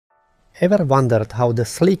Ever wondered how the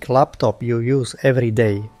sleek laptop you use every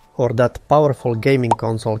day, or that powerful gaming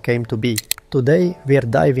console came to be? Today we're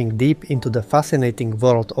diving deep into the fascinating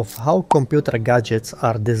world of how computer gadgets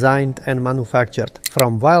are designed and manufactured.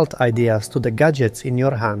 From wild ideas to the gadgets in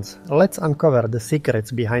your hands, let's uncover the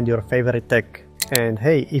secrets behind your favorite tech. And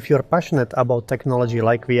hey, if you're passionate about technology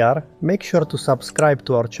like we are, make sure to subscribe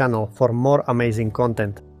to our channel for more amazing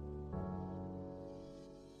content.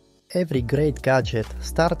 Every great gadget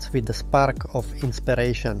starts with a spark of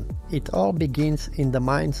inspiration. It all begins in the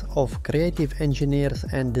minds of creative engineers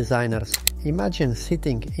and designers. Imagine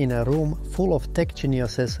sitting in a room full of tech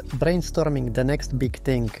geniuses brainstorming the next big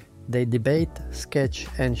thing. They debate, sketch,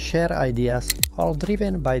 and share ideas, all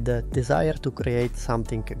driven by the desire to create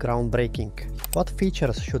something groundbreaking. What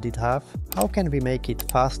features should it have? How can we make it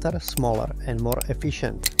faster, smaller, and more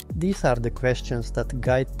efficient? These are the questions that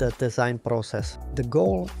guide the design process. The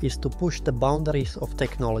goal is to push the boundaries of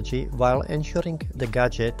technology while ensuring the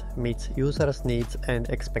gadget meets users' needs and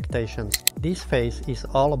expectations. This phase is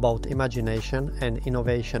all about imagination and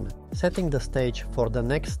innovation, setting the stage for the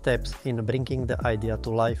next steps in bringing the idea to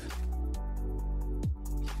life.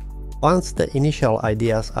 Once the initial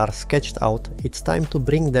ideas are sketched out, it's time to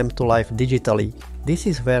bring them to life digitally. This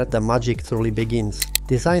is where the magic truly begins.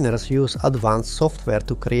 Designers use advanced software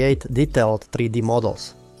to create detailed 3D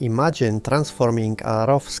models. Imagine transforming a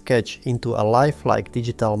rough sketch into a lifelike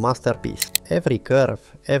digital masterpiece. Every curve,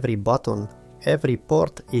 every button, every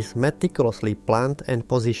port is meticulously planned and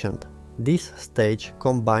positioned. This stage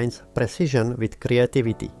combines precision with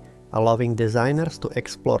creativity, allowing designers to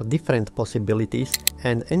explore different possibilities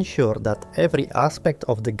and ensure that every aspect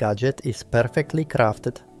of the gadget is perfectly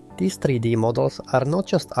crafted. These 3D models are not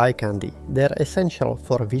just eye candy, they're essential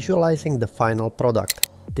for visualizing the final product.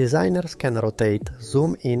 Designers can rotate,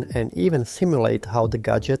 zoom in, and even simulate how the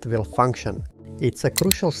gadget will function. It's a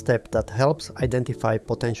crucial step that helps identify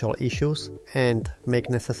potential issues and make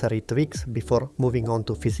necessary tweaks before moving on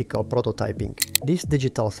to physical prototyping. This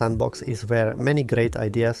digital sandbox is where many great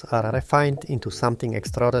ideas are refined into something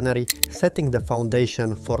extraordinary, setting the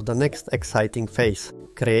foundation for the next exciting phase,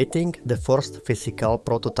 creating the first physical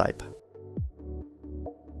prototype.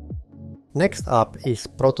 Next up is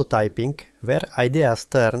prototyping, where ideas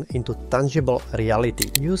turn into tangible reality.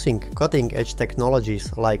 Using cutting-edge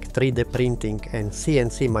technologies like 3D printing and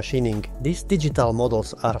CNC machining, these digital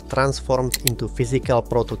models are transformed into physical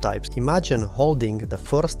prototypes. Imagine holding the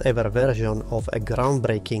first ever version of a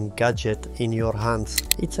groundbreaking gadget in your hands.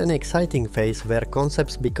 It's an exciting phase where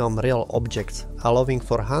concepts become real objects, allowing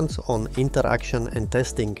for hands-on interaction and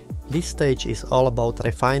testing. This stage is all about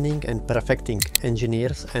refining and perfecting.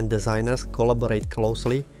 Engineers and designers collaborate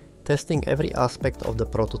closely, testing every aspect of the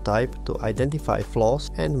prototype to identify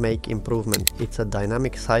flaws and make improvements. It's a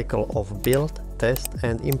dynamic cycle of build, test,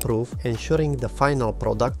 and improve, ensuring the final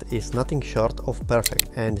product is nothing short of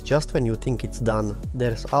perfect. And just when you think it's done,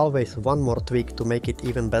 there's always one more tweak to make it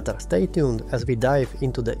even better. Stay tuned as we dive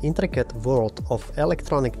into the intricate world of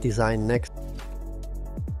electronic design next.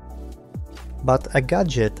 But a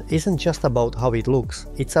gadget isn't just about how it looks,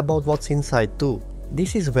 it's about what's inside too.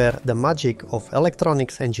 This is where the magic of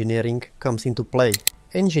electronics engineering comes into play.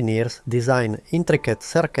 Engineers design intricate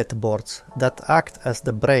circuit boards that act as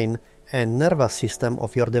the brain and nervous system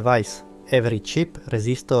of your device. Every chip,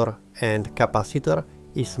 resistor, and capacitor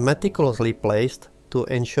is meticulously placed to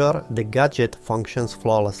ensure the gadget functions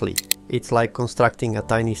flawlessly. It's like constructing a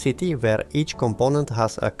tiny city where each component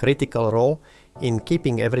has a critical role in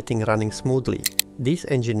keeping everything running smoothly. These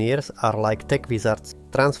engineers are like tech wizards,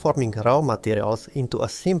 transforming raw materials into a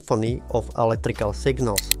symphony of electrical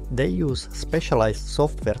signals. They use specialized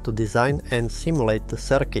software to design and simulate the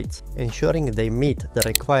circuits, ensuring they meet the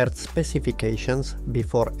required specifications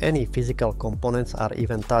before any physical components are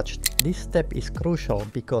even touched. This step is crucial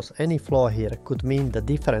because any flaw here could mean the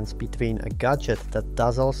difference between a gadget that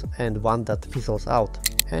dazzles and one that fizzles out.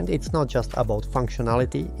 And it's not just about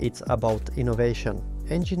functionality, it's about innovation.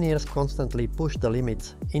 Engineers constantly push the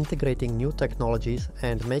limits, integrating new technologies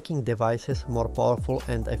and making devices more powerful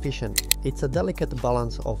and efficient. It's a delicate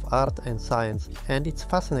balance of art and science, and it's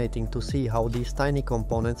fascinating to see how these tiny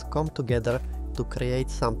components come together to create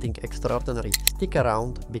something extraordinary. Stick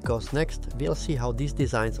around, because next we'll see how these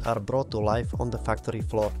designs are brought to life on the factory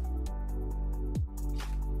floor.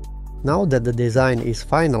 Now that the design is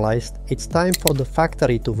finalized, it's time for the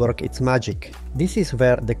factory to work its magic. This is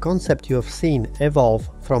where the concept you have seen evolve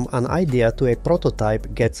from an idea to a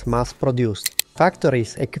prototype gets mass-produced.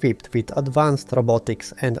 Factories equipped with advanced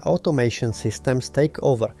robotics and automation systems take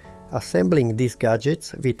over, assembling these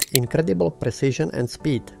gadgets with incredible precision and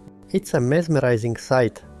speed. It's a mesmerizing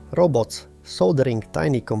sight. Robots soldering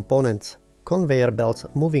tiny components, conveyor belts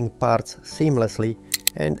moving parts seamlessly,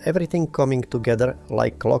 and everything coming together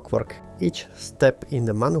like clockwork. Each step in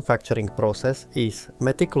the manufacturing process is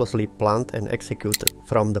meticulously planned and executed,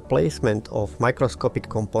 from the placement of microscopic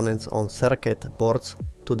components on circuit boards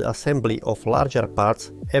to the assembly of larger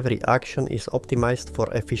parts. Every action is optimized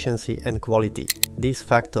for efficiency and quality. These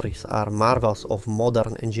factories are marvels of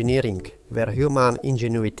modern engineering, where human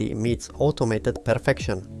ingenuity meets automated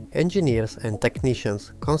perfection. Engineers and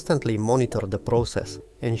technicians constantly monitor the process,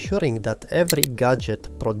 ensuring that every gadget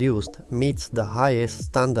produced meets the highest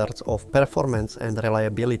standards of performance and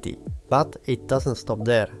reliability. But it doesn't stop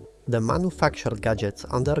there. The manufactured gadgets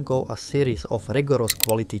undergo a series of rigorous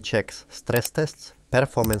quality checks, stress tests,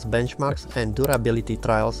 performance benchmarks, and durability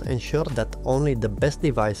trials ensure that only the best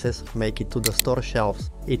devices make it to the store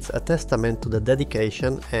shelves. It's a testament to the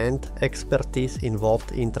dedication and expertise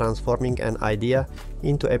involved in transforming an idea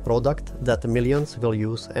into a product that millions will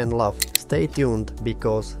use and love. Stay tuned,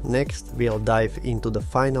 because next we'll dive into the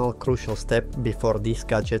final crucial step before these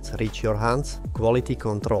gadgets reach your hands: quality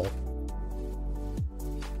control.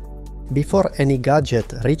 Before any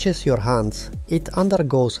gadget reaches your hands, it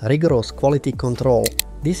undergoes rigorous quality control.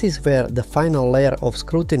 This is where the final layer of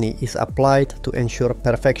scrutiny is applied to ensure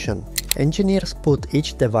perfection. Engineers put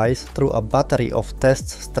each device through a battery of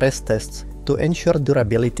tests, stress tests to ensure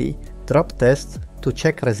durability, drop tests to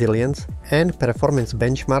check resilience, and performance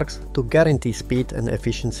benchmarks to guarantee speed and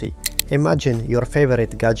efficiency. Imagine your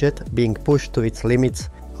favorite gadget being pushed to its limits,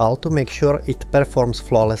 all to make sure it performs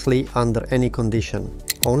flawlessly under any condition.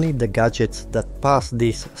 Only the gadgets that pass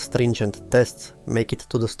these stringent tests make it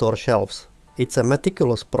to the store shelves. It's a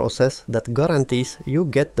meticulous process that guarantees you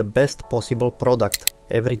get the best possible product.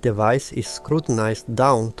 Every device is scrutinized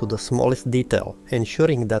down to the smallest detail,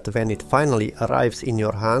 ensuring that when it finally arrives in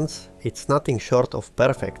your hands, it's nothing short of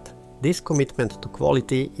perfect. This commitment to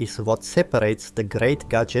quality is what separates the great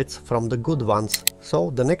gadgets from the good ones. So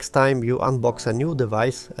the next time you unbox a new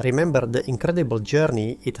device, remember the incredible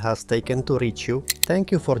journey it has taken to reach you.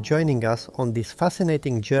 Thank you for joining us on this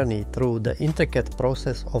fascinating journey through the intricate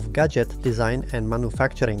process of gadget design and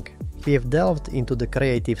manufacturing. We have delved into the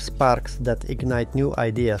creative sparks that ignite new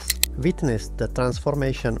ideas, witnessed the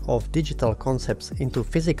transformation of digital concepts into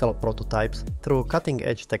physical prototypes through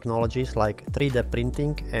cutting-edge technologies like 3D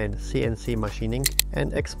printing and CNC machining,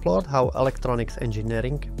 and explored how electronics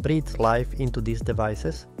engineering breathes life into these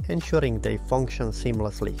devices, ensuring they function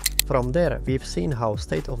seamlessly. From there, we've seen how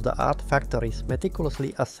state-of-the-art factories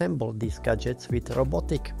meticulously assemble these gadgets with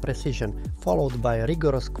robotic precision, followed by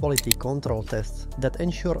rigorous quality control tests that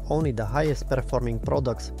ensure only the highest performing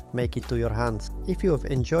products make it to your hands. If you have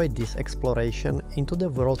enjoyed this exploration into the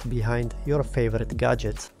world behind your favorite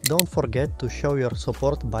gadgets, don't forget to show your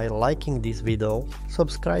support by liking this video,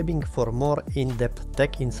 subscribing for more in-depth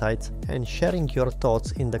tech insights, and sharing your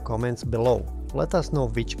thoughts in the comments below. Let us know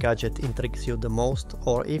which gadget intrigues you the most,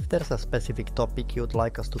 or if there's a specific topic you'd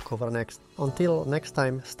like us to cover next. Until next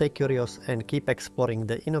time, stay curious and keep exploring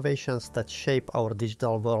the innovations that shape our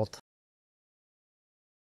digital world.